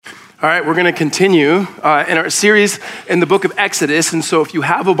All right, we're going to continue in our series in the book of Exodus. And so if you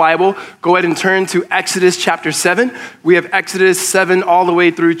have a Bible, go ahead and turn to Exodus chapter 7. We have Exodus 7 all the way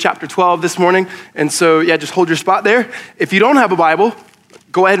through chapter 12 this morning. And so, just hold your spot there. If you don't have a Bible,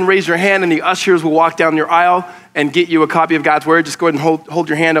 go ahead and raise your hand and the ushers will walk down your aisle and get you a copy of God's Word. Just go ahead and hold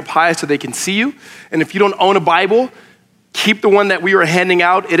your hand up high so they can see you. And if you don't own a Bible, keep the one that we are handing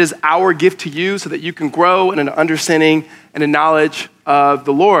out. It is our gift to you so that you can grow in an understanding and a knowledge of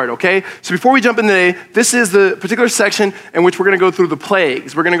the Lord, okay? So before we jump in today, this is the particular section in which we're going to go through the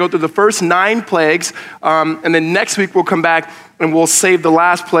plagues. We're going to go through the first 9 plagues, and then next week we'll come back and we'll save the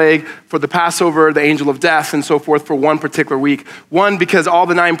last plague for the Passover, the angel of death, and so forth for one particular week. One, because all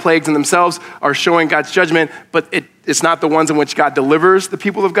the 9 plagues in themselves are showing God's judgment, but it's not the ones in which God delivers the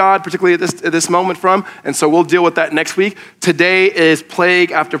people of God, particularly at this moment from, and so we'll deal with that next week. Today is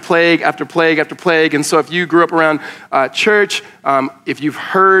plague after plague after plague after plague, and so if you grew up around church, if you've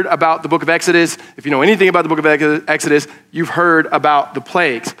heard about the book of Exodus, if you know anything about the book of Exodus, you've heard about the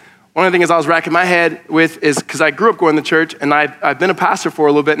plagues. One of the things I was racking my head with is, because I grew up going to church and I've been a pastor for a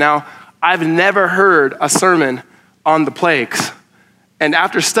little bit now, I've never heard a sermon on the plagues. And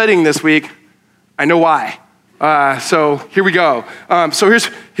after studying this week, I know why. So here we go. So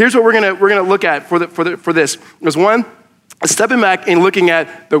here's what we're gonna look at for this. There's one, stepping back and looking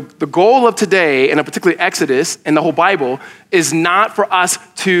at the goal of today, and particularly Exodus and the whole Bible, is not for us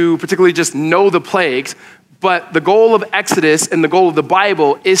to particularly just know the plagues, but the goal of Exodus and the goal of the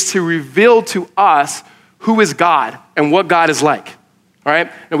Bible is to reveal to us who is God and what God is like. All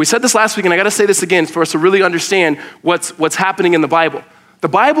right? Now we said this last week, and I got to say this again for us to really understand what's happening in the Bible. The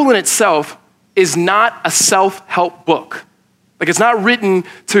Bible in itself is not a self-help book. Like, it's not written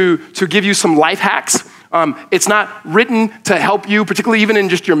to give you some life hacks. It's not written to help you, particularly even in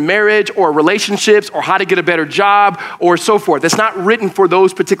just your marriage or relationships or how to get a better job or so forth. It's not written for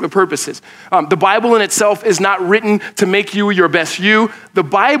those particular purposes. The Bible in itself is not written to make you your best you. The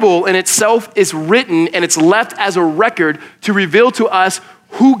Bible in itself is written and it's left as a record to reveal to us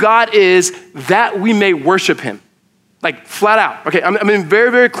who God is that we may worship him. Like, flat out. Okay, I'm being very,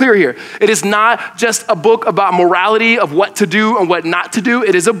 very clear here. It is not just a book about morality of what to do and what not to do.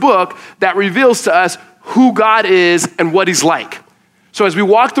 It is a book that reveals to us who God is and what he's like. So as we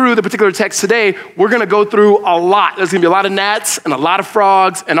walk through the particular text today, we're gonna go through a lot. There's gonna be a lot of gnats and a lot of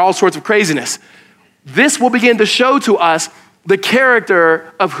frogs and all sorts of craziness. This will begin to show to us the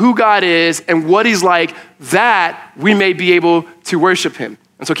character of who God is and what he's like, that we may be able to worship him.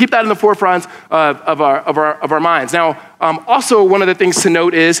 And so keep that in the forefront of our minds. Now, also one of the things to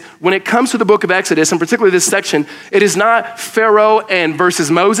note is when it comes to the book of Exodus, and particularly this section, it is not Pharaoh and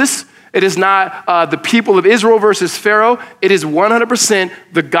versus Moses. It is not the people of Israel versus Pharaoh. It is 100%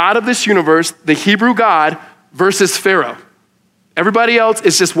 the God of this universe, the Hebrew God, versus Pharaoh. Everybody else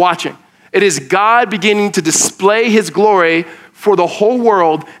is just watching. It is God beginning to display his glory for the whole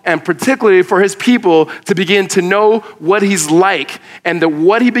world, and particularly for his people to begin to know what he's like. And that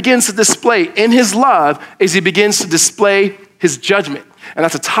what he begins to display in his love is he begins to display his judgment. And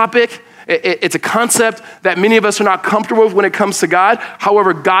that's a topic. It's a concept that many of us are not comfortable with when it comes to God.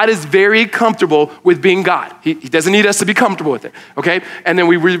 However, God is very comfortable with being God. He doesn't need us to be comfortable with it, okay? And then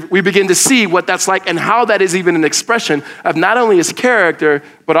we begin to see what that's like and how that is even an expression of not only his character,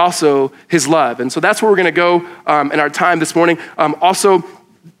 but also his love. And so that's where we're gonna go in our time this morning. Also,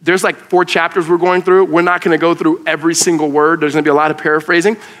 there's like 4 chapters we're going through. We're not gonna go through every single word. There's gonna be a lot of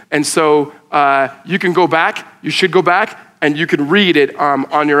paraphrasing. And so you can go back, you should go back, and you can read it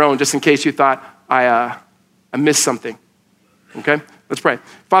on your own, just in case you thought I missed something, okay? Let's pray.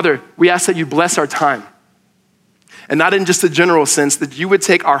 Father, we ask that you bless our time, and not in just a general sense, that you would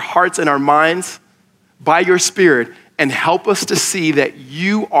take our hearts and our minds by your Spirit and help us to see that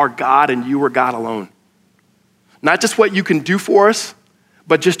you are God and you are God alone. Not just what you can do for us,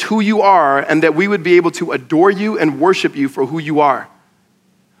 but just who you are, and that we would be able to adore you and worship you for who you are.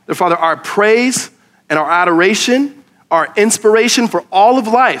 That, Father, our praise and our adoration, our inspiration for all of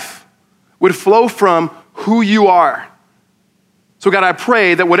life would flow from who you are. So God, I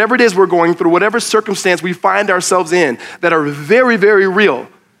pray that whatever it is we're going through, whatever circumstance we find ourselves in that are very, very real,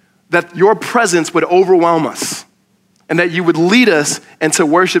 that your presence would overwhelm us and that you would lead us into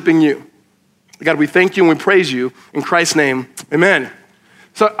worshiping you. God, we thank you and we praise you. In Christ's name, amen.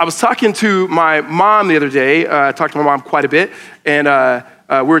 So I was talking to my mom the other day. I talked to my mom quite a bit, and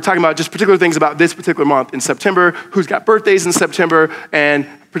we were talking about just particular things about this particular month in September, who's got birthdays in September, and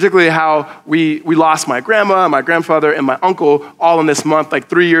particularly how we lost my grandma, my grandfather, and my uncle all in this month, like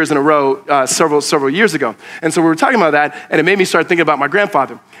 3 years in a row, several years ago. And so we were talking about that, and it made me start thinking about my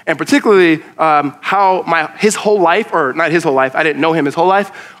grandfather, and particularly how his whole life, or not his whole life, I didn't know him his whole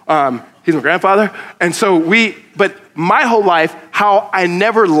life. He's my grandfather. And so but my whole life, how I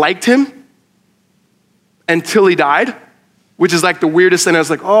never liked him until he died, which is like the weirdest thing. I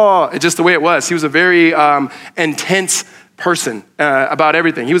was like, oh, it's just the way it was. He was a very intense person about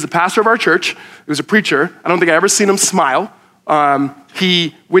everything. He was the pastor of our church. He was a preacher. I don't think I ever seen him smile.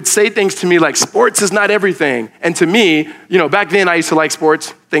 He would say things to me like, sports is not everything. And to me, back then I used to like sports.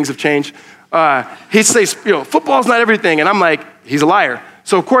 Things have changed. He'd say, football's not everything. And I'm like, he's a liar.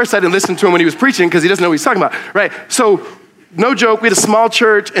 So of course I didn't listen to him when he was preaching because he doesn't know what he's talking about, right? So no joke, we had a small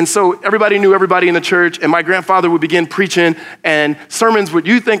church, and so everybody knew everybody in the church, and my grandfather would begin preaching, and sermons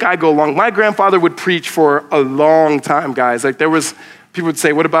you'd think I'd go long. My grandfather would preach for a long time, guys. Like people would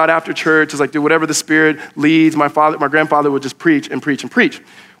say, what about after church? It's like, dude, whatever the Spirit leads, my grandfather would just preach and preach and preach.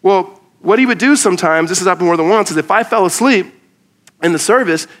 Well, what he would do sometimes, this has happened more than once, is if I fell asleep in the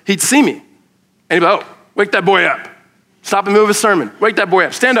service, he'd see me, and he'd be like, oh, wake that boy up. Stop in the middle of a sermon. Wake that boy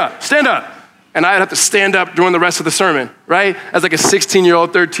up. Stand up. Stand up. And I'd have to stand up during the rest of the sermon, right? As like a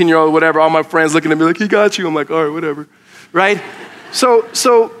 16-year-old, 13-year-old, whatever, all my friends looking at me like, he got you. I'm like, all right, whatever, right?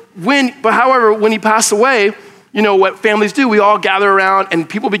 However, when he passed away, what families do, we all gather around and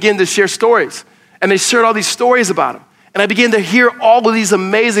people begin to share stories. And they shared all these stories about him. And I began to hear all of these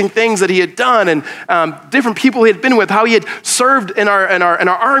amazing things that he had done and different people he had been with, how he had served in our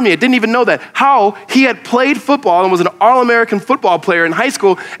army. I didn't even know that. How he had played football and was an All-American football player in high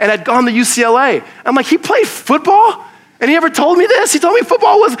school and had gone to UCLA. I'm like, he played football? And he never told me this? He told me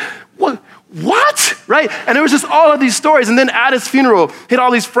football was, what? Right? And there was just all of these stories. And then at his funeral, he had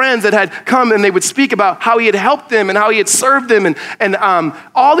all these friends that had come and they would speak about how he had helped them and how he had served them and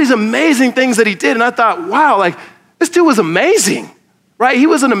all these amazing things that he did. And I thought, wow, like, this dude was amazing, right? He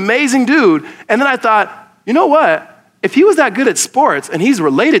was an amazing dude. And then I thought, you know what? If he was that good at sports and he's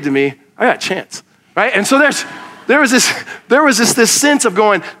related to me, I got a chance, right? And so there was this sense of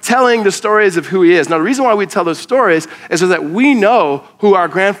telling the stories of who he is. Now, the reason why we tell those stories is so that we know who our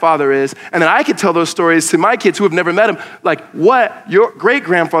grandfather is, and then I can tell those stories to my kids who have never met him, like what your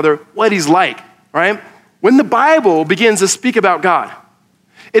great-grandfather, what he's like, right? When the Bible begins to speak about God,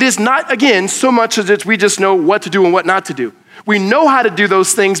 it is not, again, so much as we just know what to do and what not to do. We know how to do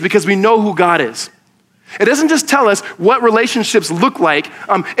those things because we know who God is. It doesn't just tell us what relationships look like.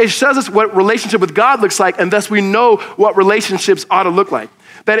 It shows us what relationship with God looks like, and thus we know what relationships ought to look like.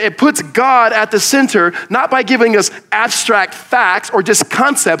 That it puts God at the center, not by giving us abstract facts or just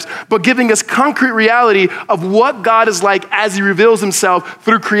concepts, but giving us concrete reality of what God is like as he reveals himself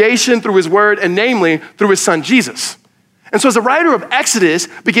through creation, through his word, and namely through his son, Jesus. And so as the writer of Exodus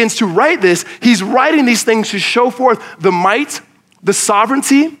begins to write this, he's writing these things to show forth the might, the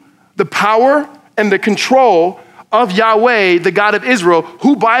sovereignty, the power, and the control of Yahweh, the God of Israel,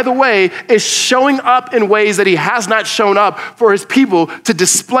 who, by the way, is showing up in ways that he has not shown up for his people to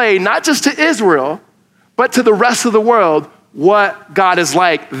display, not just to Israel, but to the rest of the world, what God is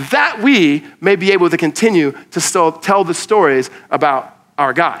like, that we may be able to continue to still tell the stories about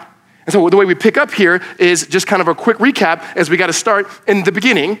our God. And so the way we pick up here is just kind of a quick recap as we got to start in the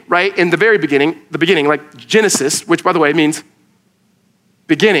beginning, right? In the very beginning, like Genesis, which by the way means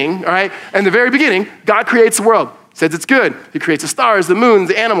beginning, all right? In the very beginning, God creates the world, says it's good. He creates the stars, the moon,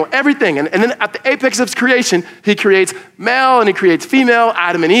 the animal, everything. And then at the apex of his creation, he creates male and he creates female,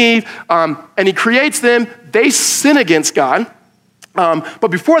 Adam and Eve, and he creates them. They sin against God.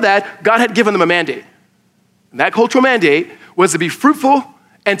 But before that, God had given them a mandate. And that cultural mandate was to be fruitful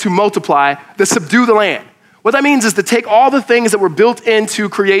and to multiply, to subdue the land. What that means is to take all the things that were built into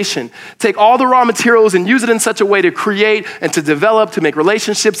creation, take all the raw materials and use it in such a way to create and to develop, to make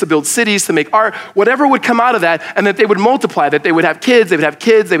relationships, to build cities, to make art, whatever would come out of that, and that they would multiply, that they would have kids, they would have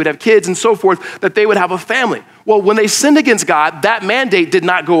kids, they would have kids, and so forth, that they would have a family. Well, when they sinned against God, that mandate did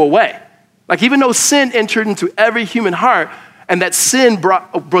not go away. Like even though sin entered into every human heart and that sin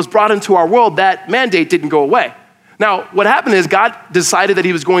was brought into our world, that mandate didn't go away. Now, what happened is God decided that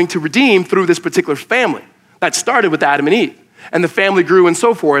he was going to redeem through this particular family. That started with Adam and Eve, and the family grew and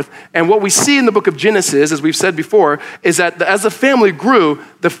so forth. And what we see in the book of Genesis, as we've said before, is that as the family grew,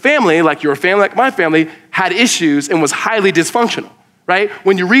 the family, like your family, like my family, had issues and was highly dysfunctional, right?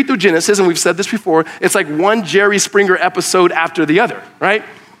 When you read through Genesis, and we've said this before, it's like one Jerry Springer episode after the other, right?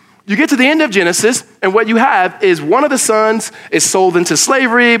 You get to the end of Genesis, and what you have is one of the sons is sold into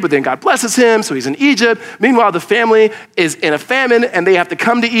slavery, but then God blesses him, so he's in Egypt. Meanwhile, the family is in a famine, and they have to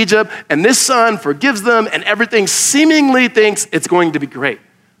come to Egypt, and this son forgives them, and everything seemingly thinks it's going to be great.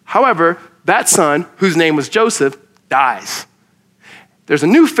 However, that son, whose name was Joseph, dies. There's a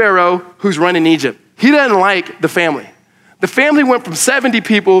new Pharaoh who's running Egypt. He doesn't like the family. The family went from 70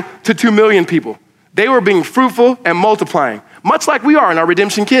 people to 2 million people. They were being fruitful and multiplying, much like we are in our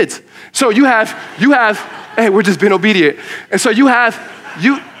redemption kids. So you have, hey, we're just being obedient. And so you have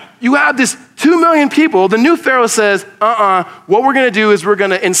this 2 million people. The new Pharaoh says, what we're gonna do is we're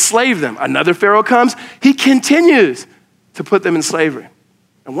gonna enslave them. Another Pharaoh comes, he continues to put them in slavery.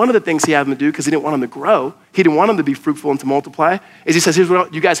 And one of the things he had them to do, because he didn't want them to grow, he didn't want them to be fruitful and to multiply, is he says, here's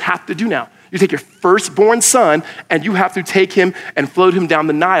what you guys have to do now. You take your firstborn son, and you have to take him and float him down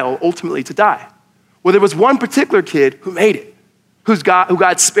the Nile, ultimately to die. Well, there was one particular kid who made it, who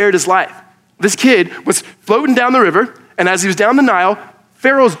God spared his life. This kid was floating down the river, and as he was down the Nile,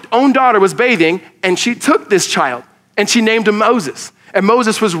 Pharaoh's own daughter was bathing, and she took this child, and she named him Moses. And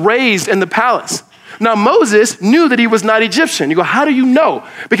Moses was raised in the palace. Now, Moses knew that he was not Egyptian. You go, how do you know?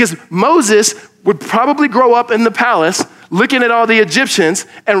 Because Moses would probably grow up in the palace, looking at all the Egyptians,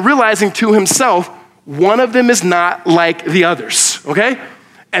 and realizing to himself, one of them is not like the others, okay?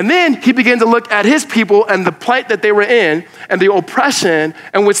 And then he began to look at his people and the plight that they were in and the oppression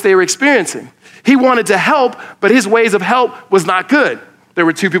in which they were experiencing. He wanted to help, but his ways of help was not good. There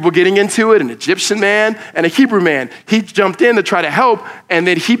were two people getting into it, an Egyptian man and a Hebrew man. He jumped in to try to help, and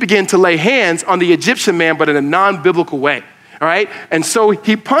then he began to lay hands on the Egyptian man, but in a non-biblical way. All right? And so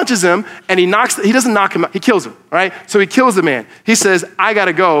he punches him, and he doesn't knock him out, he kills him, all right? So he kills the man. He says, I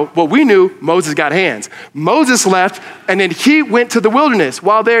gotta go. Well, we knew Moses got hands. Moses left, and then he went to the wilderness.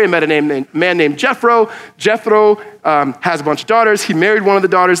 While there, he met a man named Jethro. Jethro has a bunch of daughters. He married one of the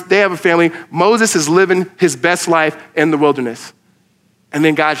daughters. They have a family. Moses is living his best life in the wilderness. And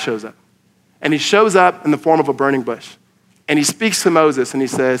then God shows up. And he shows up in the form of a burning bush. And he speaks to Moses, and he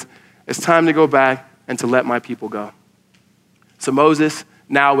says, it's time to go back and to let my people go. So Moses,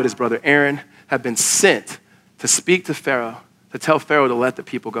 now with his brother Aaron, have been sent to speak to Pharaoh, to tell Pharaoh to let the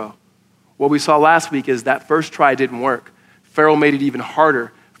people go. What we saw last week is that first try didn't work. Pharaoh made it even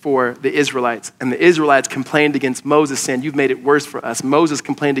harder for the Israelites. And the Israelites complained against Moses, saying, you've made it worse for us. Moses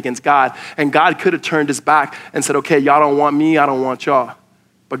complained against God, and God could have turned his back and said, okay, y'all don't want me, I don't want y'all.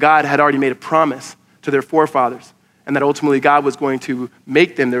 But God had already made a promise to their forefathers, and that ultimately God was going to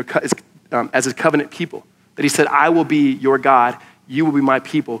make them as his covenant people. That he said, I will be your God, you will be my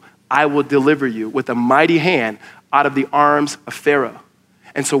people. I will deliver you with a mighty hand out of the arms of Pharaoh.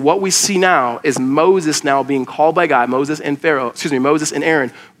 And so what we see now is Moses now being called by God, Moses and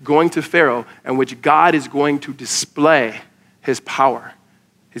Aaron going to Pharaoh, in which God is going to display his power.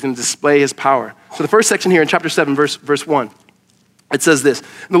 He's going to display his power. So the first section here in chapter 7, verse 1, it says this,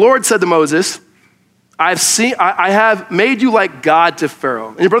 and the Lord said to Moses, I have made you like God to Pharaoh,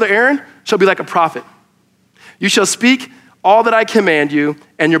 and your brother Aaron shall be like a prophet. You shall speak all that I command you,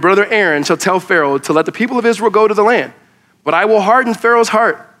 and your brother Aaron shall tell Pharaoh to let the people of Israel go to the land. But I will harden Pharaoh's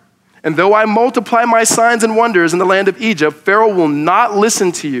heart. And though I multiply my signs and wonders in the land of Egypt, Pharaoh will not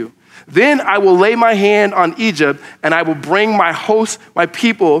listen to you. Then I will lay my hand on Egypt, and I will bring my host, my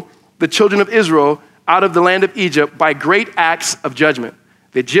people, the children of Israel, out of the land of Egypt by great acts of judgment.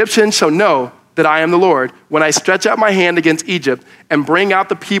 The Egyptians shall know that I am the Lord when I stretch out my hand against Egypt and bring out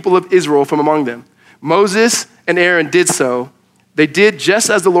the people of Israel from among them. Moses and Aaron did so. They did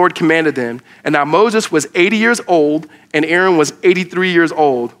just as the Lord commanded them. And now Moses was 80 years old and Aaron was 83 years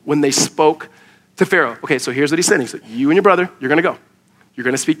old when they spoke to Pharaoh. Okay, so here's what he said. He said, you and your brother, you're gonna go. You're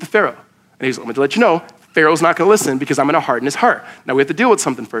gonna speak to Pharaoh. And he's going to let you know, Pharaoh's not gonna listen because I'm gonna harden his heart. Now we have to deal with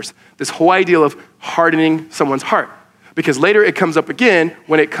something first. This whole idea of hardening someone's heart. Because later it comes up again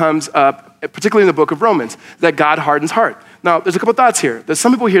when it comes up, particularly in the book of Romans, that God hardens heart. Now, there's a couple thoughts here. There's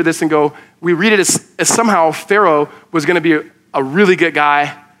some people hear this and go, we read it as somehow Pharaoh was gonna be a really good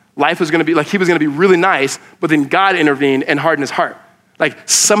guy. Life was gonna be like, he was gonna be really nice, but then God intervened and hardened his heart. Like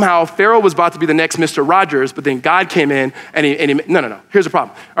somehow Pharaoh was about to be the next Mr. Rogers, but then God came in and he no. Here's the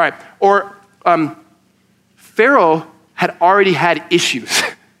problem. All right, or Pharaoh had already had issues,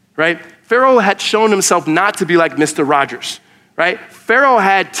 right? Pharaoh had shown himself not to be like Mr. Rogers, right? Pharaoh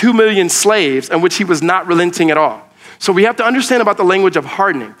had 2 million slaves in which he was not relenting at all. So we have to understand about the language of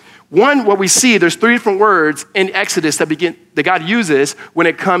hardening. One, what we see, there's 3 different words in Exodus that God uses when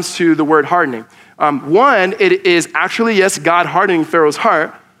it comes to the word hardening. One, it is actually, yes, God hardening Pharaoh's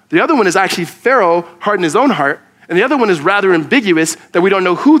heart. The other one is actually Pharaoh hardening his own heart. And the other one is rather ambiguous that we don't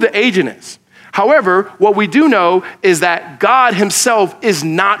know who the agent is. However, what we do know is that God himself is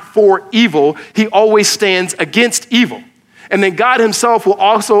not for evil. He always stands against evil. And then God himself will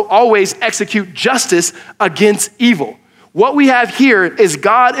also always execute justice against evil. What we have here is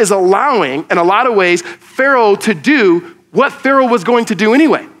God is allowing, in a lot of ways, Pharaoh to do what Pharaoh was going to do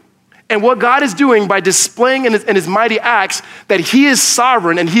anyway. And what God is doing by displaying in his mighty acts that he is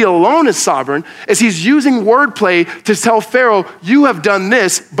sovereign and he alone is sovereign is he's using wordplay to tell Pharaoh, you have done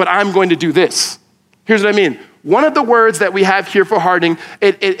this, but I'm going to do this. Here's what I mean. One of the words that we have here for hardening,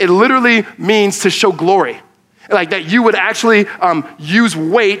 it literally means to show glory. Like that you would actually use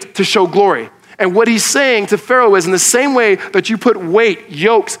weight to show glory. And what he's saying to Pharaoh is in the same way that you put weight,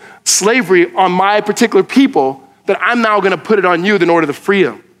 yokes, slavery on my particular people, that I'm now going to put it on you in order to free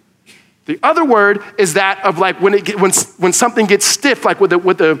them. The other word is that of like when something gets stiff, like with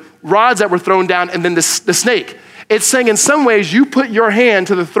the rods that were thrown down and then the snake. It's saying in some ways you put your hand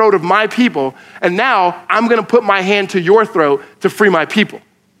to the throat of my people, and now I'm going to put my hand to your throat to free my people.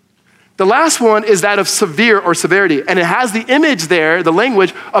 The last one is that of severe or severity, and it has the image there, the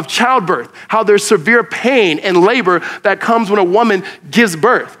language of childbirth, how there's severe pain and labor that comes when a woman gives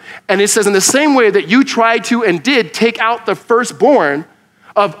birth. And it says in the same way that you tried to and did take out the firstborn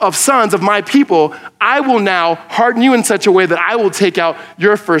of sons of my people, I will now harden you in such a way that I will take out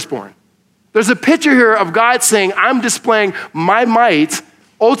your firstborn. There's a picture here of God saying, I'm displaying my might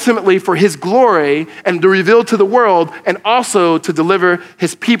ultimately for his glory and to reveal to the world and also to deliver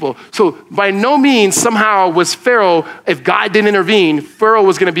his people. So by no means somehow was Pharaoh, if God didn't intervene, Pharaoh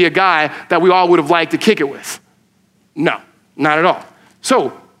was gonna be a guy that we all would have liked to kick it with. No, not at all.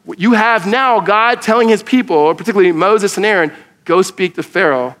 So you have now God telling his people, particularly Moses and Aaron, go speak to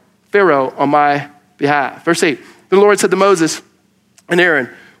Pharaoh on my behalf. Verse 8, the Lord said to Moses and Aaron,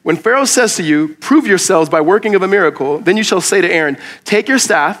 when Pharaoh says to you, prove yourselves by working of a miracle, then you shall say to Aaron, take your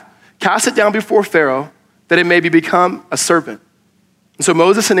staff, cast it down before Pharaoh, that it may become a serpent. And so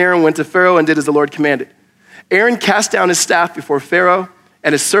Moses and Aaron went to Pharaoh and did as the Lord commanded. Aaron cast down his staff before Pharaoh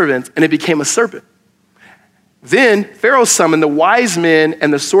and his servants, and it became a serpent. Then Pharaoh summoned the wise men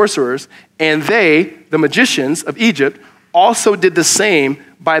and the sorcerers, and they, the magicians of Egypt, also did the same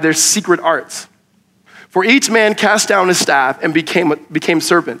by their secret arts. For each man cast down his staff and became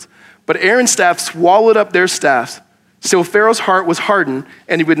serpents. But Aaron's staff swallowed up their staffs. Still Pharaoh's heart was hardened,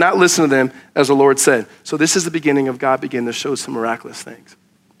 and he would not listen to them, as the Lord said. So this is the beginning of God beginning to show some miraculous things.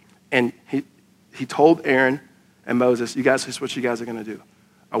 And he told Aaron and Moses, you guys, this is what you guys are going to do.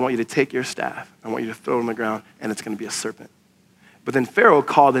 I want you to take your staff. I want you to throw it on the ground, and it's going to be a serpent. But then Pharaoh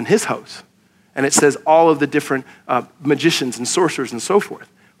called in his host. And it says all of the different magicians and sorcerers and so forth,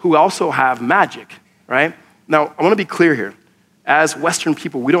 who also have magic, right? Now, I want to be clear here. As Western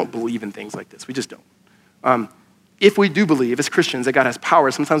people, we don't believe in things like this. We just don't. If we do believe as Christians that God has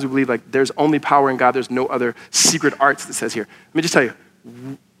power, sometimes we believe like there's only power in God. There's no other secret arts that says here. Let me just tell you,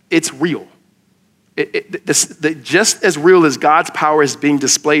 it's real. Just as real as God's power is being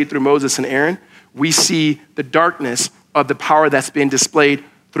displayed through Moses and Aaron, we see the darkness of the power that's being displayed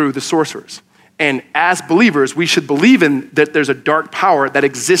through the sorcerers. And as believers, we should believe in that there's a dark power that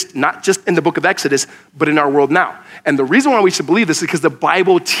exists not just in the book of Exodus, but in our world now. And the reason why we should believe this is because the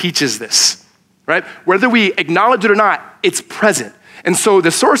Bible teaches this, right? Whether we acknowledge it or not, it's present. And so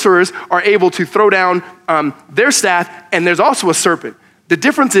the sorcerers are able to throw down their staff, and there's also a serpent. The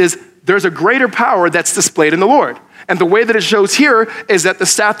difference is there's a greater power that's displayed in the Lord. And the way that it shows here is that the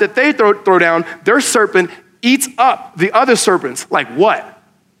staff that they throw down, their serpent eats up the other serpents. Like what,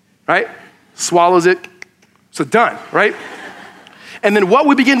 right? Swallows it, so done, right? And then what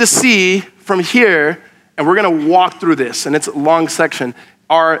we begin to see from here, and we're gonna walk through this, and it's a long section,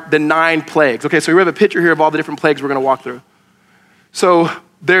 are the 9 plagues. Okay, so we have a picture here of all the different plagues we're gonna walk through. So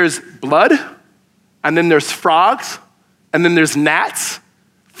there's blood, and then there's frogs, and then there's gnats,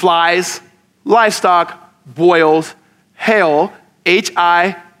 flies, livestock, boils, hail,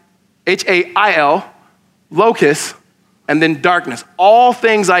 H-A-I-L, locusts, and then darkness. All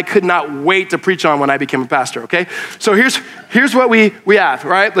things I could not wait to preach on when I became a pastor, okay? So here's what we have,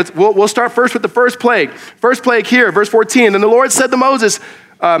 right? We'll start first with the first plague. First plague here, verse 14. Then the Lord said to Moses,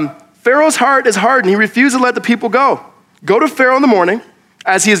 Pharaoh's heart is hardened. He refused to let the people go. Go to Pharaoh in the morning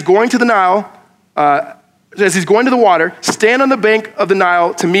as he is going to the Nile, as he's going to the water, stand on the bank of the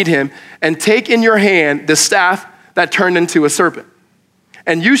Nile to meet him, and take in your hand the staff that turned into a serpent.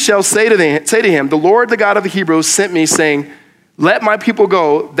 And you shall say to him, the Lord, the God of the Hebrews, sent me, saying, let my people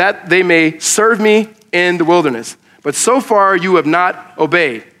go, that they may serve me in the wilderness. But so far you have not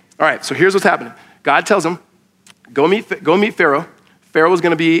obeyed. All right, so here's what's happening. God tells him, go meet Pharaoh. Pharaoh is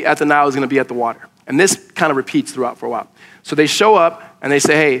going to be at the Nile, is going to be at the water. And this kind of repeats throughout for a while. So they show up and they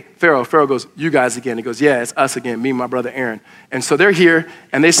say, hey, Pharaoh. Pharaoh goes, you guys again. He goes, yeah, it's us again, me and my brother Aaron. And so they're here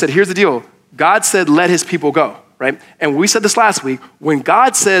and they said, here's the deal. God said, let his people go, right? And we said this last week. When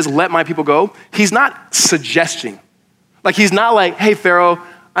God says, let my people go, he's not suggesting. Like he's not like, hey, Pharaoh,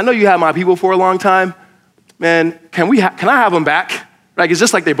 I know you had my people for a long time. Man, can I have them back? Like, it's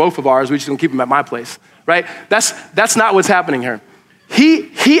just like they're both of ours. We just gonna keep them at my place, right? That's not what's happening here.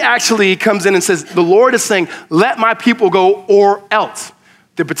 He actually comes in and says, the Lord is saying, let my people go or else.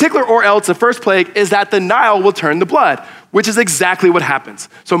 The particular or else, the first plague, is that the Nile will turn to blood, which is exactly what happens.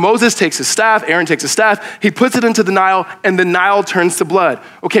 So Moses takes his staff, Aaron takes his staff, he puts it into the Nile, and the Nile turns to blood.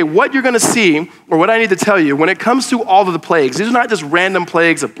 Okay, what you're gonna see, or what I need to tell you, when it comes to all of the plagues, these are not just random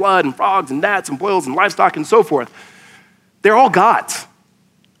plagues of blood and frogs and gnats and boils and livestock and so forth. They're all gods.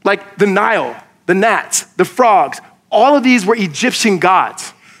 Like the Nile, the gnats, the frogs, all of these were Egyptian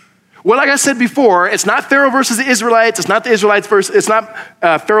gods. Well, like I said before, it's not Pharaoh versus the Israelites. It's not the Israelites versus, it's not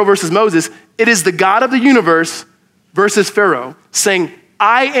Pharaoh versus Moses. It is the God of the universe versus Pharaoh saying,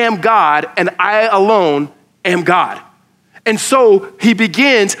 I am God and I alone am God. And so he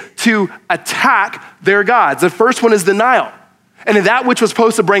begins to attack their gods. The first one is the Nile. And in that which was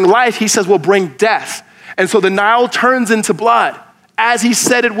supposed to bring life, he says, will bring death. And so the Nile turns into blood, as he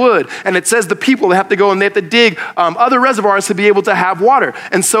said it would. And it says the people, they have to go and they have to dig other reservoirs to be able to have water.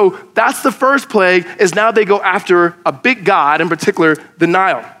 And so that's the first plague, is now they go after a big god, in particular, the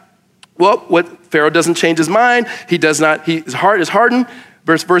Nile. Well, what Pharaoh doesn't change his mind. He does not, his heart is hardened.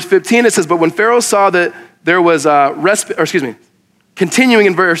 Verse 15, it says, but when Pharaoh saw that there was continuing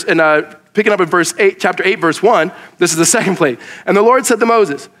in verse, and picking up in verse 8, chapter 8, verse 1, this is the second plague. And the Lord said to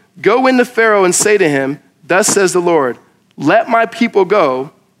Moses, go into Pharaoh and say to him, thus says the Lord, let my people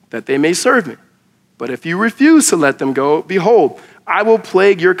go that they may serve me. But if you refuse to let them go, behold, I will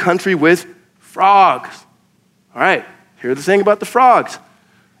plague your country with frogs. All right, here's the thing about the frogs.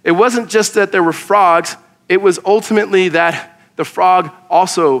 It wasn't just that there were frogs. It was ultimately that the frog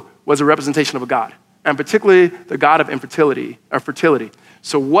also was a representation of a god, and particularly the god of infertility or fertility.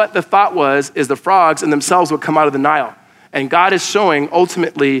 So what the thought was is the frogs in themselves would come out of the Nile. And God is showing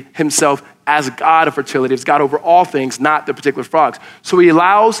ultimately himself as God of fertility. It's God over all things, not the particular frogs. So he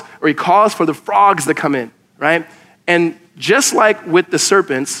allows, or he calls for the frogs to come in, right? And just like with the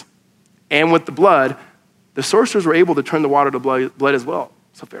serpents and with the blood, the sorcerers were able to turn the water to blood as well.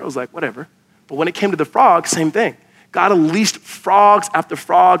 So Pharaoh's like, whatever. But when it came to the frogs, same thing. God unleashed frogs after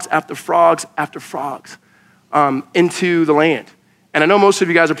frogs after frogs after frogs into the land. And I know most of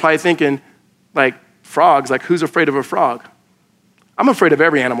you guys are probably thinking, like, frogs, like who's afraid of a frog? I'm afraid of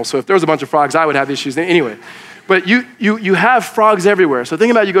every animal, so if there was a bunch of frogs, I would have issues anyway. But you have frogs everywhere. So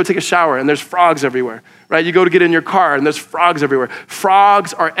think about you go take a shower and there's frogs everywhere, right? You go to get in your car and there's frogs everywhere.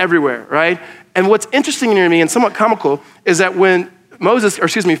 Frogs are everywhere, right? And what's interesting to me and somewhat comical is that when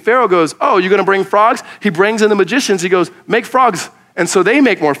Pharaoh goes, oh, you're gonna bring frogs? He brings in the magicians, he goes, make frogs. And so they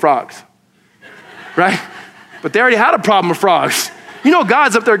make more frogs, right? But they already had a problem with frogs. You know,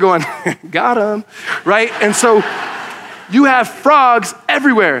 God's up there going, got him, right? And so you have frogs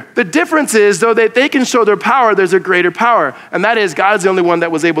everywhere. The difference is, though, that they can show their power, there's a greater power. And that is, God's the only one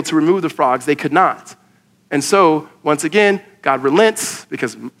that was able to remove the frogs. They could not. And so, once again, God relents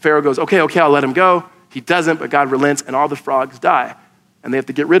because Pharaoh goes, okay, I'll let him go. He doesn't, but God relents and all the frogs die. And they have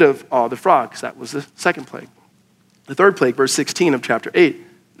to get rid of all the frogs. That was the second plague. The third plague, verse 16 of chapter 8,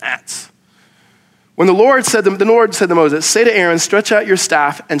 gnats. When the Lord said to Moses, say to Aaron, stretch out your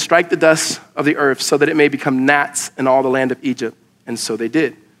staff and strike the dust of the earth so that it may become gnats in all the land of Egypt. And so they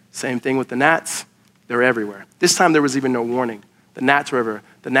did. Same thing with the gnats. They're everywhere. This time there was even no warning. The gnats were everywhere.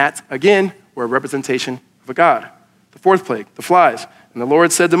 The gnats, again, were a representation of a god. The fourth plague, the flies. And the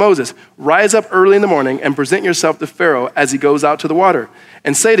Lord said to Moses, rise up early in the morning and present yourself to Pharaoh as he goes out to the water.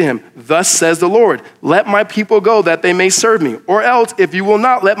 And say to him, thus says the Lord, let my people go that they may serve me. Or else, if you will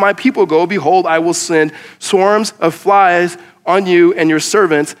not let my people go, behold, I will send swarms of flies on you and your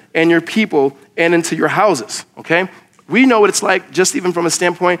servants and your people and into your houses, okay? We know what it's like just even from a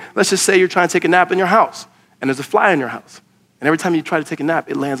standpoint, let's just say you're trying to take a nap in your house and there's a fly in your house. And every time you try to take a nap,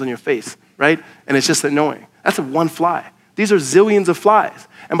 it lands on your face, right? And it's just annoying. That's one fly. These are zillions of flies.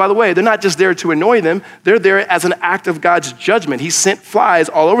 And by the way, they're not just there to annoy them. They're there as an act of God's judgment. He sent flies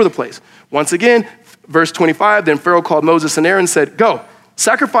all over the place. Once again, verse 25, then Pharaoh called Moses and Aaron and said, go,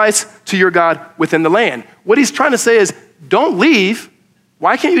 sacrifice to your God within the land. What he's trying to say is, don't leave.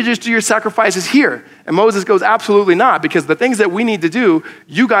 Why can't you just do your sacrifices here? And Moses goes, absolutely not, because the things that we need to do,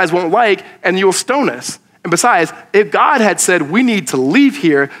 you guys won't like, and you'll stone us. And besides, if God had said we need to leave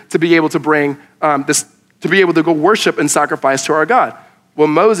here to be able to bring to be able to go worship and sacrifice to our God. Well,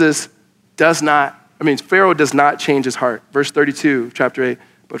 Moses Pharaoh does not change his heart. Verse 32, chapter 8.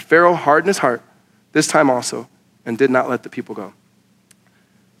 But Pharaoh hardened his heart this time also and did not let the people go.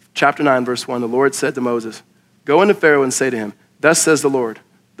 Chapter 9, verse 1, the Lord said to Moses, go into Pharaoh and say to him, thus says the Lord,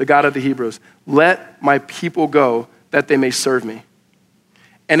 the God of the Hebrews, let my people go that they may serve me.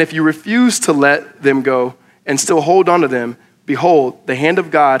 And if you refuse to let them go and still hold on to them, behold, the hand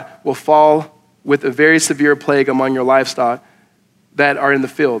of God will fall with a very severe plague among your livestock that are in the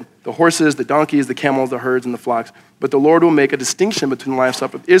field, the horses, the donkeys, the camels, the herds, and the flocks. But the Lord will make a distinction between the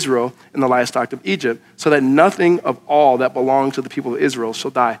livestock of Israel and the livestock of Egypt, so that nothing of all that belongs to the people of Israel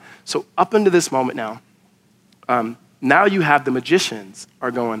shall die. So up until this moment now, now you have the magicians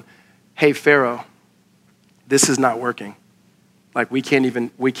are going, hey, Pharaoh, this is not working. Like we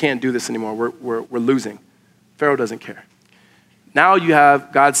can't do this anymore. We're losing. Pharaoh doesn't care. Now you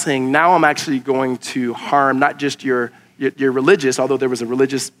have God saying, now I'm actually going to harm not just your religious, although there was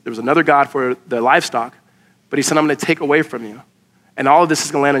another God for the livestock, but he said, I'm going to take away from you. And all of this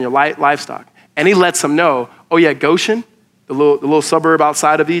is going to land on your livestock. And he lets them know, oh yeah, Goshen, the little suburb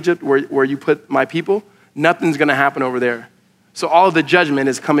outside of Egypt where you put my people, nothing's going to happen over there. So all of the judgment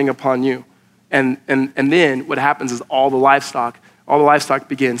is coming upon you. And then what happens is all the livestock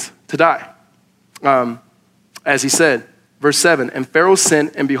begins to die. As he said, verse 7, and Pharaoh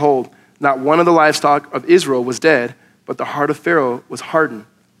sent, and behold, not one of the livestock of Israel was dead, but the heart of Pharaoh was hardened,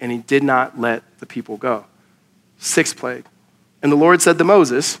 and he did not let the people go. Sixth plague. And the Lord said to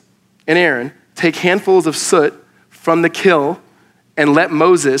Moses and Aaron, take handfuls of soot from the kiln and let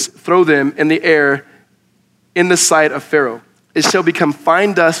Moses throw them in the air in the sight of Pharaoh. It shall become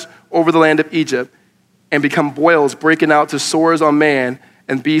fine dust over the land of Egypt and become boils breaking out to sores on man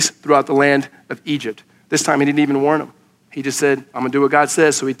and beast throughout the land of Egypt. This time he didn't even warn them. He just said, I'm going to do what God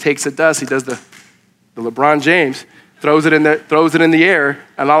says. So he takes the dust. He does the LeBron James, throws it in the air,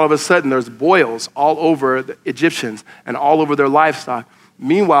 and all of a sudden there's boils all over the Egyptians and all over their livestock.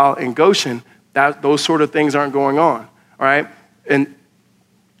 Meanwhile, in Goshen, those sort of things aren't going on. All right? And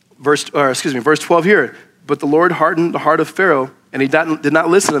verse 12 here. But the Lord hardened the heart of Pharaoh, and he did not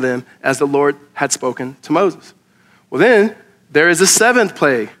listen to them as the Lord had spoken to Moses. Well, then there is a seventh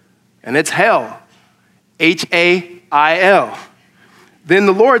plague, and it's hail. Hail. Then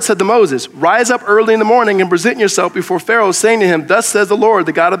the Lord said to Moses, rise up early in the morning and present yourself before Pharaoh, saying to him, thus says the Lord,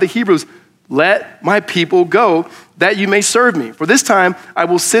 the God of the Hebrews, let my people go, that you may serve me. For this time I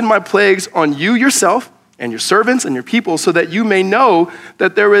will send my plagues on you yourself and your servants and your people, so that you may know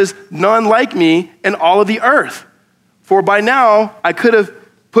that there is none like me in all of the earth. For by now I could have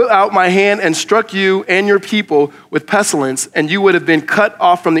put out my hand and struck you and your people with pestilence, and you would have been cut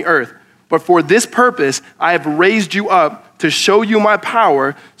off from the earth. But for this purpose I have raised you up, to show you my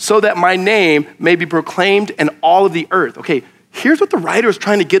power, so that my name may be proclaimed in all of the earth. Okay, here's what the writer is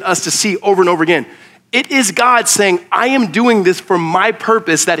trying to get us to see over and over again. It is God saying, I am doing this for my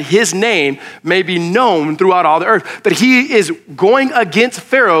purpose, that his name may be known throughout all the earth. That he is going against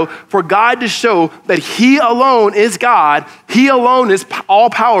Pharaoh for God to show that he alone is God. He alone is all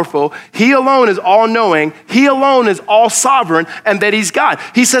powerful. He alone is all knowing. He alone is all sovereign, and that he's God.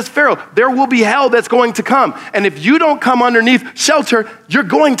 He says, Pharaoh, there will be hell that's going to come. And if you don't come underneath shelter, you're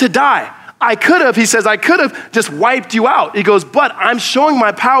going to die. I could have just wiped you out. He goes, but I'm showing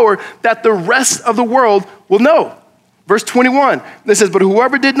my power that the rest of the world will know. Verse 21, it says, but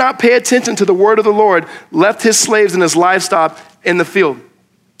whoever did not pay attention to the word of the Lord left his slaves and his livestock in the field.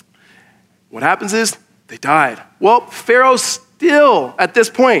 What happens is they died. Well, Pharaoh still, at this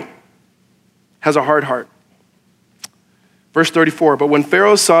point, has a hard heart. Verse 34, but when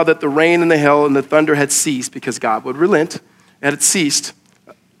Pharaoh saw that the rain and the hail and the thunder had ceased, because God would relent, and had ceased,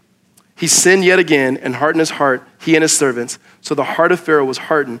 he sinned yet again and hardened his heart, he and his servants. So the heart of Pharaoh was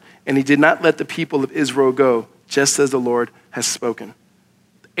hardened, and he did not let the people of Israel go, just as the Lord has spoken.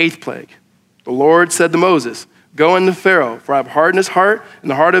 The eighth plague. The Lord said to Moses, go into Pharaoh, for I have hardened his heart and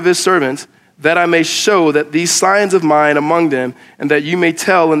the heart of his servants, that I may show that these signs of mine among them, and that you may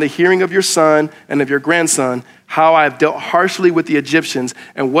tell in the hearing of your son and of your grandson how I have dealt harshly with the Egyptians,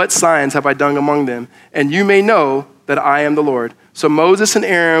 and what signs have I done among them. And you may know that I am the Lord. So Moses and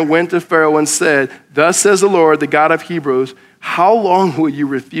Aaron went to Pharaoh and said, thus says the Lord, the God of Hebrews, how long will you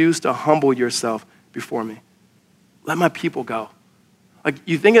refuse to humble yourself before me? Let my people go. Like,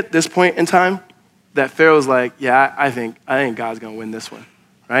 you think at this point in time that Pharaoh's like, yeah, I think God's going to win this one,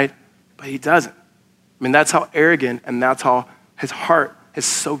 right? But he doesn't. I mean, that's how arrogant, and that's how his heart is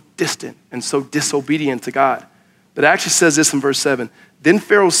so distant and so disobedient to God. But it actually says this in verse 7. Then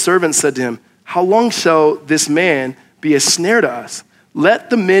Pharaoh's servant said to him, how long shall this man be a snare to us? Let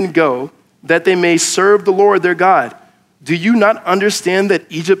the men go, that they may serve the Lord their God. Do you not understand that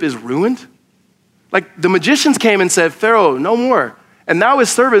Egypt is ruined? Like the magicians came and said, Pharaoh, no more. And now his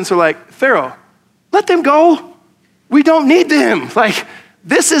servants are like, Pharaoh, let them go. We don't need them. Like,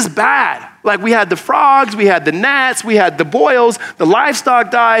 this is bad. Like, we had the frogs, we had the gnats, we had the boils, the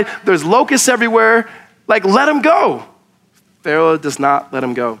livestock died, there's locusts everywhere. Like, let them go. Pharaoh does not let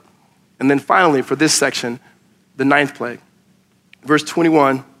them go. And then finally, for this section, the 9th plague. Verse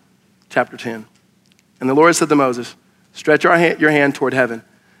 21, chapter 10. And the Lord said to Moses, stretch your hand toward heaven,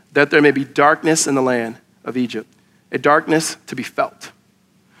 that there may be darkness in the land of Egypt, a darkness to be felt.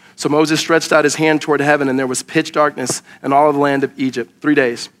 So Moses stretched out his hand toward heaven, and there was pitch darkness in all of the land of Egypt 3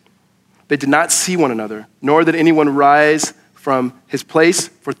 days. They did not see one another, nor did anyone rise from his place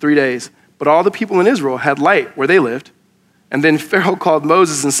for 3 days. But all the people in Israel had light where they lived. And then Pharaoh called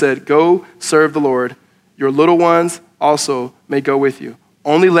Moses and said, go serve the Lord. Your little ones also may go with you.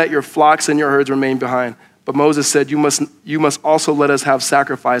 Only let your flocks and your herds remain behind. But Moses said, you must also let us have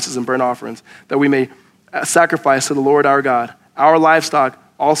sacrifices and burnt offerings, that we may sacrifice to the Lord our God. Our livestock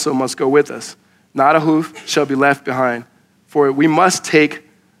also must go with us. Not a hoof shall be left behind. For we must take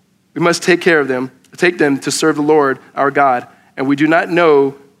care of them, take them to serve the Lord our God. And we do not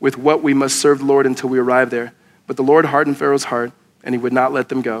know with what we must serve the Lord until we arrive there. But the Lord hardened Pharaoh's heart, and he would not let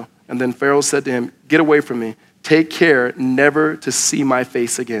them go. And then Pharaoh said to him, get away from me. Take care never to see my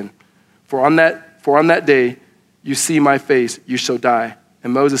face again. For on that day you see my face, you shall die.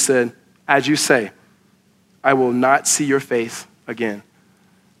 And Moses said, as you say, I will not see your face again.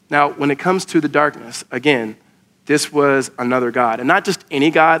 Now, when it comes to the darkness, again, this was another God. And not just any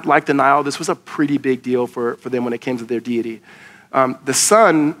God like the Nile. This was a pretty big deal for them when it came to their deity. The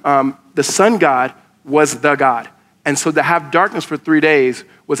sun God was the God. And so to have darkness for 3 days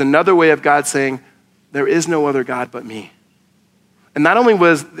was another way of God saying, there is no other God but me. And not only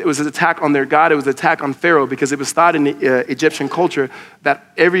was it an attack on their God, it was an attack on Pharaoh, because it was thought in the Egyptian culture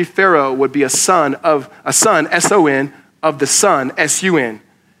that every Pharaoh would be a son, S-O-N, of the sun, S-U-N.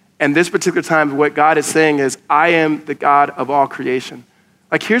 And this particular time, what God is saying is, I am the God of all creation.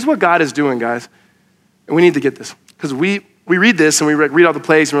 Like, here's what God is doing, guys. And we need to get this, because we read this and we read all the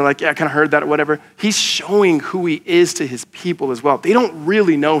plagues and we're like, yeah, I kind of heard that or whatever. He's showing who he is to his people as well. They don't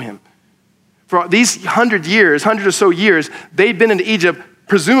really know him. For these 100 or so years, they'd been in Egypt,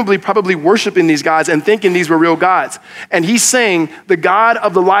 presumably probably worshiping these gods and thinking these were real gods. And he's saying, the God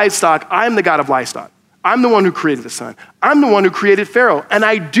of the livestock, I'm the God of livestock. I'm the one who created the sun. I'm the one who created Pharaoh. And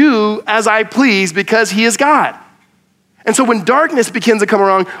I do as I please because he is God. And so when darkness begins to come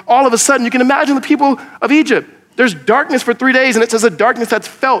around, all of a sudden, you can imagine the people of Egypt. There's darkness for 3 days, and it says a darkness that's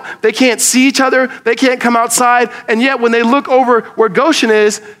felt. They can't see each other. They can't come outside. And yet when they look over where Goshen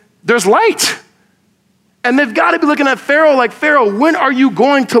is, there's light. And they've got to be looking at Pharaoh like, Pharaoh, when are you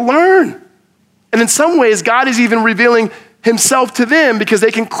going to learn? And in some ways, God is even revealing himself to them, because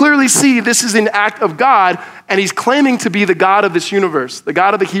they can clearly see this is an act of God, and he's claiming to be the God of this universe. The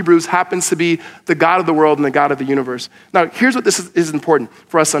God of the Hebrews happens to be the God of the world and the God of the universe. Now, here's what this is important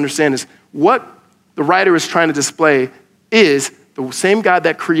for us to understand is what the writer is trying to display is the same God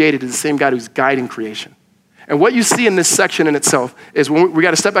that created is the same God who's guiding creation. And what you see in this section in itself is when we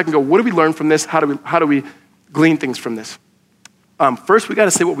got to step back and go, what do we learn from this? How do we glean things from this? First, we got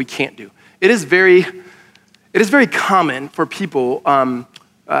to say what we can't do. It is very common for people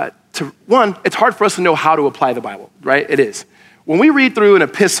it's hard for us to know how to apply the Bible, right? It is. When we read through an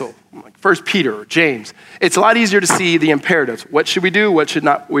epistle, like 1 Peter or James, it's a lot easier to see the imperatives. What should we do? What should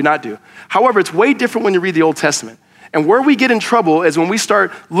we not do? However, it's way different when you read the Old Testament. And where we get in trouble is when we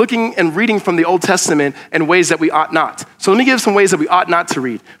start looking and reading from the Old Testament in ways that we ought not. So let me give some ways that we ought not to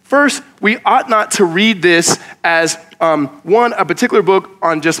read. First, we ought not to read this as, a particular book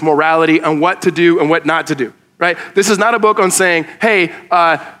on just morality, on what to do and what not to do, right? This is not a book on saying, hey,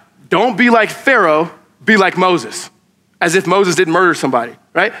 don't be like Pharaoh, be like Moses, as if Moses didn't murder somebody,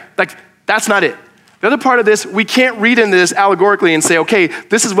 right? Like, that's not it. The other part of this, we can't read into this allegorically and say, okay,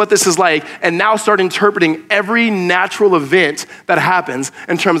 this is what this is like, and now start interpreting every natural event that happens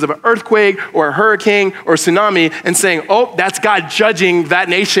in terms of an earthquake or a hurricane or a tsunami and saying, oh, that's God judging that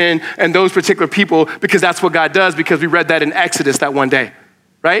nation and those particular people because that's what God does because we read that in Exodus that one day,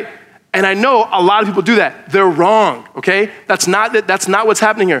 right? And I know a lot of people do that. They're wrong, okay? That's not what's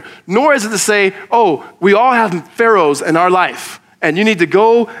happening here. Nor is it to say, oh, we all have pharaohs in our life, and you need to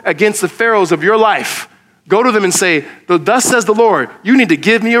go against the pharaohs of your life. Go to them and say, thus says the Lord, you need to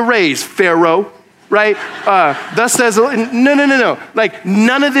give me a raise, Pharaoh, right? Thus says, no. Like,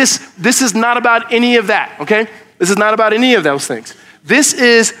 none of this is not about any of that, okay? This is not about any of those things. This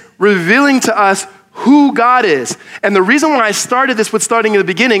is revealing to us who God is. And the reason why I started this with starting in the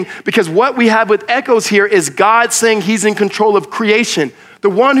beginning, because what we have with echoes here is God saying he's in control of creation. The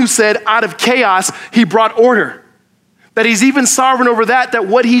one who said, out of chaos, he brought order. That he's even sovereign over that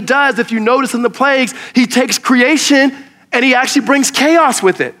what he does, if you notice in the plagues, he takes creation and he actually brings chaos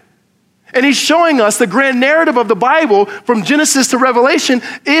with it. And he's showing us the grand narrative of the Bible from Genesis to Revelation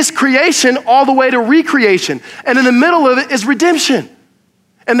is creation all the way to recreation. And in the middle of it is redemption.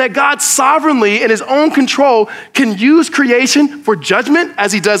 And that God sovereignly, in his own control, can use creation for judgment,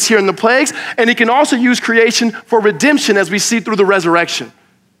 as he does here in the plagues, and he can also use creation for redemption, as we see through the resurrection.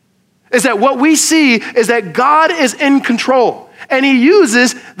 Is that what we see is that God is in control, and he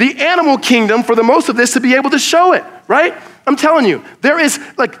uses the animal kingdom for the most of this to be able to show it, right? I'm telling you, there is,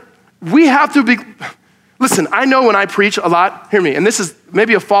 we have to be, listen, I know when I preach a lot, hear me, and this is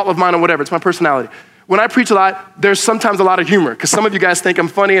maybe a fault of mine or whatever, it's my personality. When I preach a lot, there's sometimes a lot of humor, because some of you guys think I'm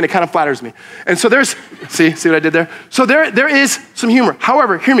funny and it kind of flatters me. And so see what I did there? So there is some humor.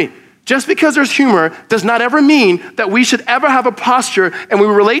 However, hear me, just because there's humor does not ever mean that we should ever have a posture and we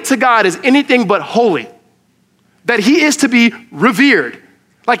relate to God as anything but holy. That he is to be revered.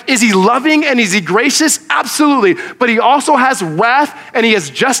 Like, is he loving and is he gracious? Absolutely. But he also has wrath and he has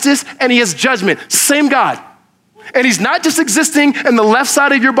justice and he has judgment. Same God. And he's not just existing in the left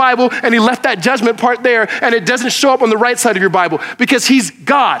side of your Bible and he left that judgment part there and it doesn't show up on the right side of your Bible because he's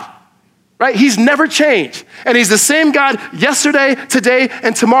God, right? He's never changed. And he's the same God yesterday, today,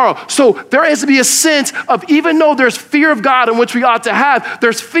 and tomorrow. So there has to be a sense of, even though there's fear of God in which we ought to have,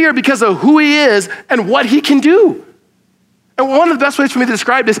 there's fear because of who he is and what he can do. And one of the best ways for me to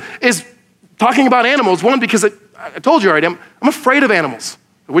describe this is talking about animals. One, because I told you already, I'm afraid of animals.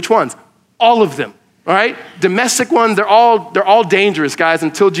 Which ones? All of them. All right? Domestic ones, they're all dangerous, guys,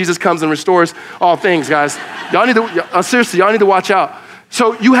 until Jesus comes and restores all things, guys. Seriously, y'all need to watch out.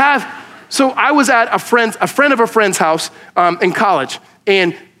 So I was at a friend of a friend's house in college,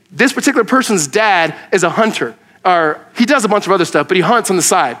 and this particular person's dad is a hunter. Or he does a bunch of other stuff, but he hunts on the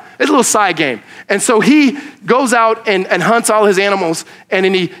side. It's a little side game. And so he goes out and hunts all his animals, and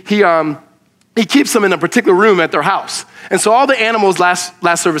then he keeps them in a particular room at their house. And so all the animals,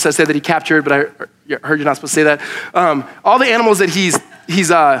 last service I said that he captured, but I heard you're not supposed to say that. All the animals that he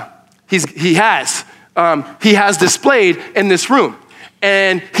has displayed in this room.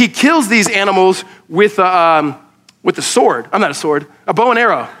 And he kills these animals with a sword. I'm not a sword, a bow and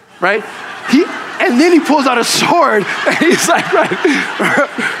arrow, right? And then he pulls out a sword and he's like,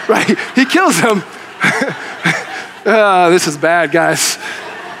 right, he kills them. This is bad, guys.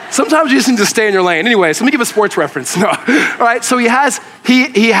 Sometimes you just need to stay in your lane. Anyways, let me give a sports reference. No. All right, so he has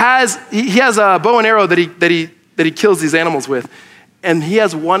a bow and arrow that he kills these animals with. And he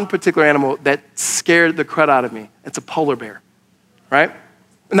has one particular animal that scared the crud out of me. It's a polar bear, right?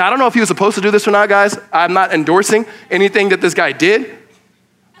 Now, I don't know if he was supposed to do this or not, guys. I'm not endorsing anything that this guy did.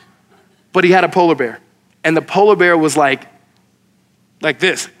 But he had a polar bear. And the polar bear was like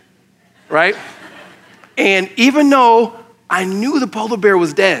this, right? And even though I knew the polar bear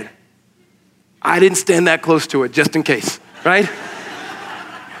was dead, I didn't stand that close to it, just in case, right?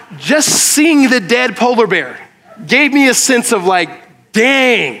 Just seeing the dead polar bear gave me a sense of like,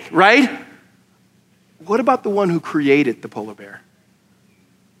 dang, right? What about the one who created the polar bear?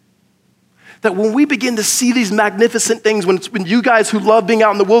 That when we begin to see these magnificent things, when you guys who love being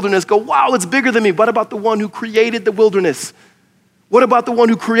out in the wilderness go, wow, it's bigger than me. What about the one who created the wilderness? What about the one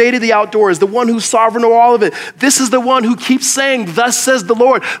who created the outdoors, the one who's sovereign over all of it? This is the one who keeps saying, thus says the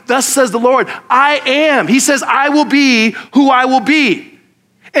Lord, thus says the Lord, I am. He says, I will be who I will be.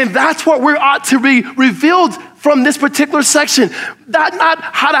 And that's what we ought to be revealed from this particular section. Not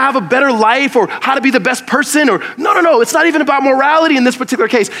how to have a better life or how to be the best person or no. It's not even about morality in this particular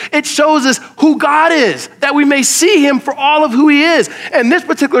case. It shows us who God is, that we may see him for all of who he is. In this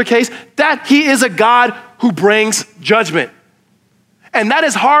particular case, that he is a God who brings judgment. And that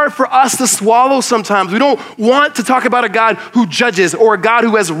is hard for us to swallow sometimes. We don't want to talk about a God who judges or a God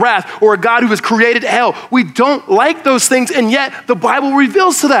who has wrath or a God who has created hell. We don't like those things, and yet the Bible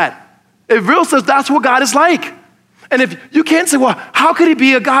reveals to that. It reveals to us that's what God is like. And if you can't say, well, how could he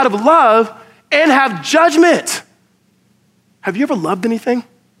be a God of love and have judgment? Have you ever loved anything?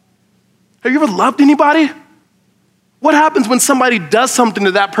 Have you ever loved anybody? What happens when somebody does something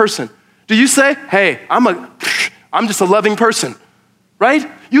to that person? Do you say, hey, I'm just a loving person? Right?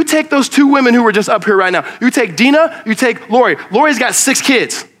 You take those two women who were just up here right now. You take Dina, you take Lori. Lori's got 6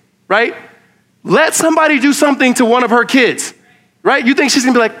 kids, right? Let somebody do something to one of her kids, right? You think she's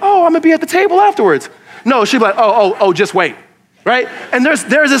gonna be like, oh, I'm gonna be at the table afterwards. No, she'll be like, oh, just wait, right? And there's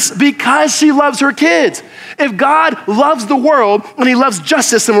this, because she loves her kids. If God loves the world and he loves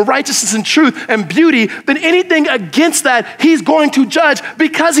justice and righteousness and truth and beauty, then anything against that, he's going to judge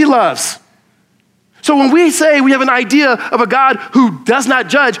because he loves. So when we say we have an idea of a God who does not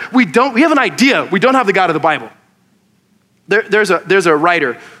judge, we have an idea. We don't have the God of the Bible. There's a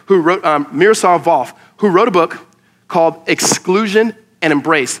writer who wrote, Miroslav Volf, who wrote a book called Exclusion and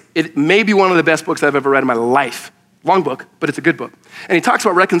Embrace. It may be one of the best books I've ever read in my life. Long book, but it's a good book. And he talks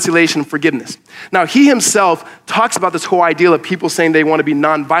about reconciliation and forgiveness. Now, he himself talks about this whole ideal of people saying they want to be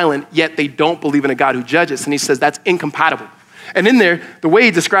nonviolent, yet they don't believe in a God who judges. And he says that's incompatible. And in there, the way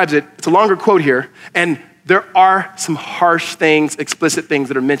he describes it, it's a longer quote here, and there are some harsh things, explicit things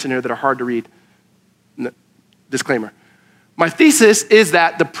that are mentioned here that are hard to read. Disclaimer. My thesis is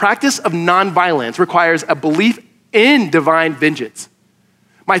that the practice of nonviolence requires a belief in divine vengeance.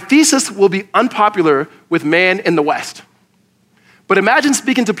 My thesis will be unpopular with man in the West. But imagine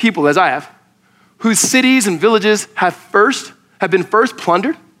speaking to people, as I have, whose cities and villages have been first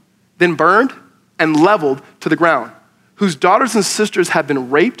plundered, then burned, and leveled to the ground, whose daughters and sisters have been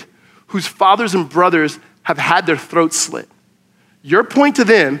raped, whose fathers and brothers have had their throats slit. Your point to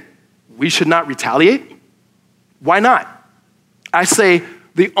them, we should not retaliate? Why not? I say,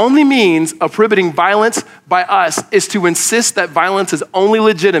 the only means of prohibiting violence by us is to insist that violence is only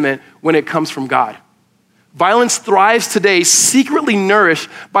legitimate when it comes from God. Violence thrives today secretly nourished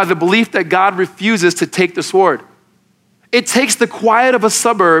by the belief that God refuses to take the sword. It takes the quiet of a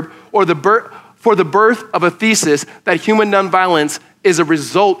suburb or for the birth of a thesis that human nonviolence is a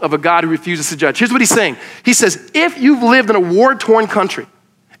result of a God who refuses to judge. Here's what he's saying. He says, if you've lived in a war-torn country,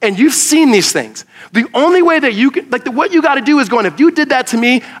 and you've seen these things, the only way that you can, what you got to do is going, if you did that to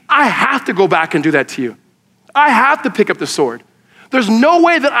me, I have to go back and do that to you. I have to pick up the sword. There's no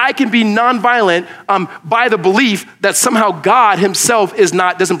way that I can be nonviolent by the belief that somehow God himself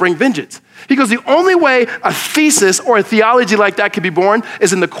doesn't bring vengeance. He goes, the only way a thesis or a theology like that can be born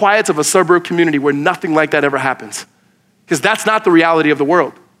is in the quiets of a suburb community where nothing like that ever happens. Because that's not the reality of the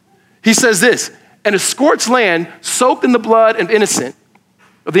world. He says this, in a scorched land soaked in the blood of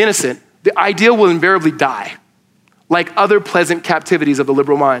the innocent, the ideal will invariably die, like other pleasant captivities of the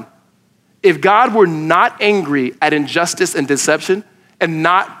liberal mind. If God were not angry at injustice and deception and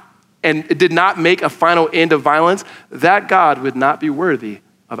did not make a final end of violence, that God would not be worthy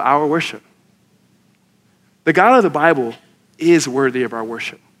of our worship. The God of the Bible is worthy of our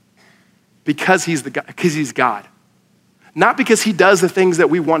worship because he's God, not because he does the things that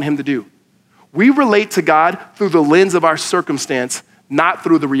we want him to do. We relate to God through the lens of our circumstance, not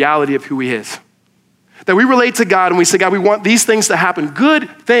through the reality of who he is. That we relate to God and we say, God, we want these things to happen, good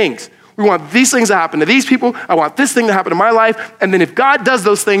things. We want these things to happen to these people. I want this thing to happen to my life. And then if God does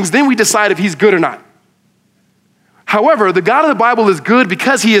those things, then we decide if he's good or not. However, the God of the Bible is good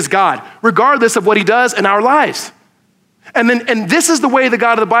because he is God, regardless of what he does in our lives. And this is the way the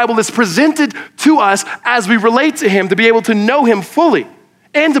God of the Bible is presented to us as we relate to him, to be able to know him fully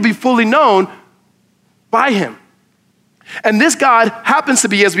and to be fully known by him. And this God happens to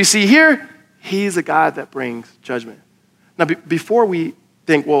be, as we see here, he's a God that brings judgment. Now, before we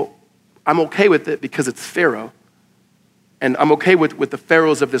think, well, I'm okay with it because it's Pharaoh, and I'm okay with the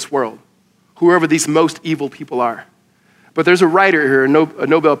pharaohs of this world, whoever these most evil people are. But there's a writer here, a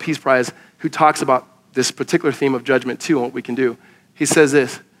Nobel Peace Prize, who talks about this particular theme of judgment too, and what we can do. He says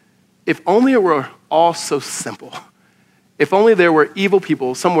this, if only it were all so simple, if only there were evil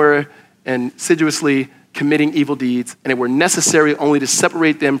people somewhere insidiously committing evil deeds, and it were necessary only to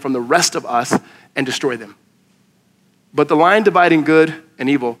separate them from the rest of us and destroy them. But the line dividing good and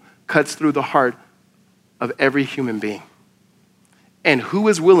evil cuts through the heart of every human being. And who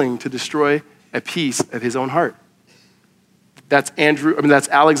is willing to destroy a piece of his own heart? That's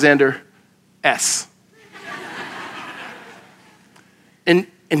Alexander S. And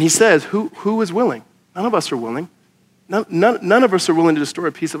he says, who is willing? None of us are willing. None of us are willing to destroy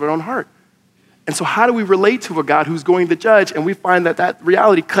a piece of our own heart. And so how do we relate to a God who's going to judge, and we find that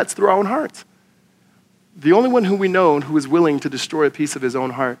reality cuts through our own hearts? The only one who we know and who is willing to destroy a piece of his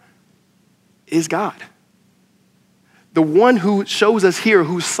own heart is God. The one who shows us here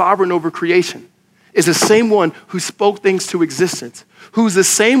who's sovereign over creation is the same one who spoke things to existence, who's the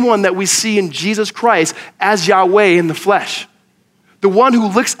same one that we see in Jesus Christ as Yahweh in the flesh. The one who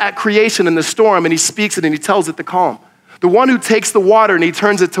looks at creation in the storm and he speaks it and he tells it to calm. The one who takes the water and he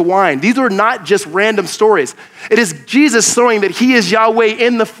turns it to wine. These are not just random stories. It is Jesus showing that he is Yahweh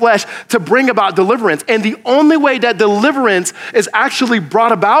in the flesh to bring about deliverance. And the only way that deliverance is actually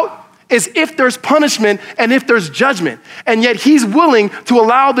brought about is if there's punishment and if there's judgment. And yet he's willing to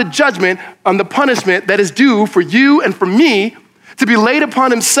allow the judgment on the punishment that is due for you and for me to be laid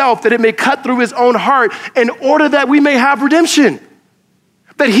upon himself, that it may cut through his own heart in order that we may have redemption.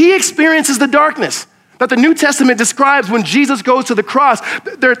 That he experiences the darkness, That the New Testament describes when Jesus goes to the cross,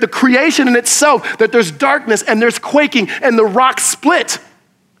 the creation in itself, that there's darkness and there's quaking and the rocks split.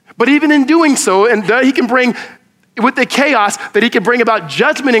 But even in doing so, and that he can bring, with the chaos, that he can bring about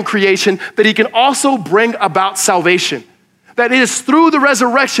judgment in creation, that he can also bring about salvation. That it is through the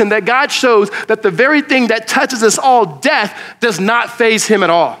resurrection that God shows that the very thing that touches us all, death, does not faze him at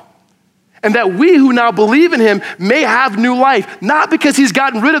all. And that we who now believe in him may have new life, not because he's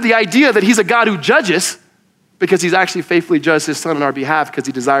gotten rid of the idea that he's a God who judges, because he's actually faithfully judged his son on our behalf because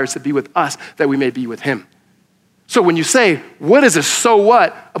he desires to be with us that we may be with him. So when you say, what is a so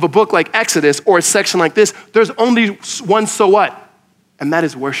what of a book like Exodus or a section like this, there's only one so what, and that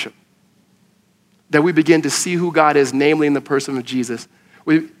is worship. That we begin to see who God is, namely in the person of Jesus.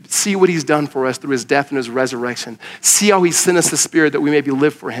 We see what he's done for us through his death and his resurrection. See how he sent us the Spirit that we may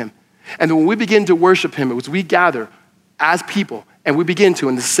live for him. And then when we begin to worship him, as we gather as people, and we begin to,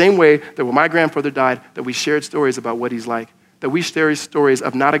 in the same way that when my grandfather died, that we shared stories about what he's like, that we share stories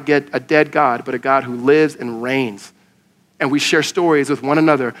of not a dead God, but a God who lives and reigns. And we share stories with one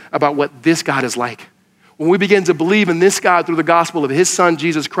another about what this God is like. When we begin to believe in this God through the gospel of his son,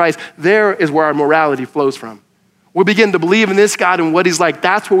 Jesus Christ, there is where our morality flows from. We begin to believe in this God and what he's like.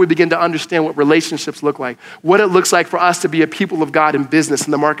 That's where we begin to understand what relationships look like, what it looks like for us to be a people of God in business,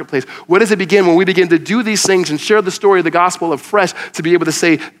 in the marketplace. What does it begin when we begin to do these things and share the story of the gospel afresh to be able to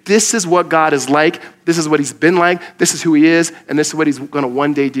say, this is what God is like, this is what he's been like, this is who he is, and this is what he's going to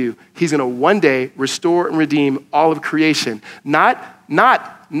one day do. He's going to one day restore and redeem all of creation. Not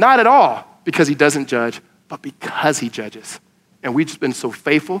at all because he doesn't judge, but because he judges. And we've just been so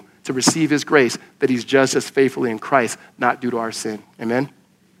faithful to receive his grace that he's judged us faithfully in Christ, not due to our sin. Amen?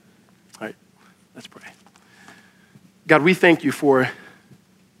 All right, let's pray. God, we thank you for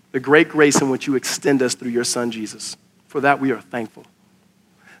the great grace in which you extend us through your son, Jesus. For that, we are thankful.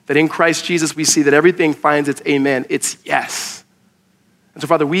 That in Christ Jesus, we see that everything finds its amen, its yes. And so,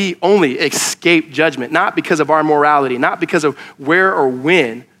 Father, we only escape judgment, not because of our morality, not because of where or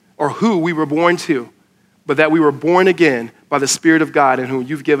when or who we were born to, but that we were born again by the Spirit of God and whom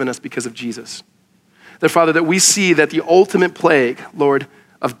you've given us because of Jesus. That, Father, that we see that the ultimate plague, Lord,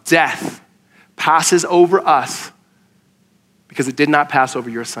 of death passes over us because it did not pass over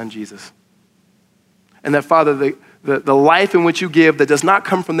your son, Jesus. And that, Father, the life in which you give that does not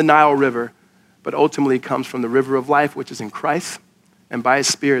come from the Nile River, but ultimately comes from the river of life, which is in Christ, and by his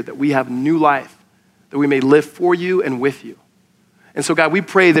Spirit, that we have new life, that we may live for you and with you. And so, God, we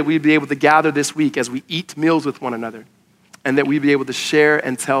pray that we'd be able to gather this week as we eat meals with one another, and that we'd be able to share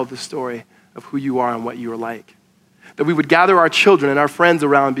and tell the story of who you are and what you are like. That we would gather our children and our friends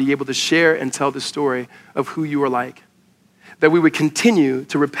around and be able to share and tell the story of who you are like. That we would continue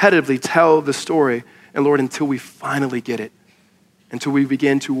to repetitively tell the story, and Lord, until we finally get it, until we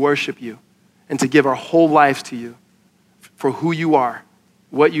begin to worship you and to give our whole lives to you for who you are,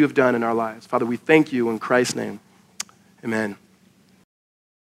 what you have done in our lives. Father, we thank you in Christ's name. Amen.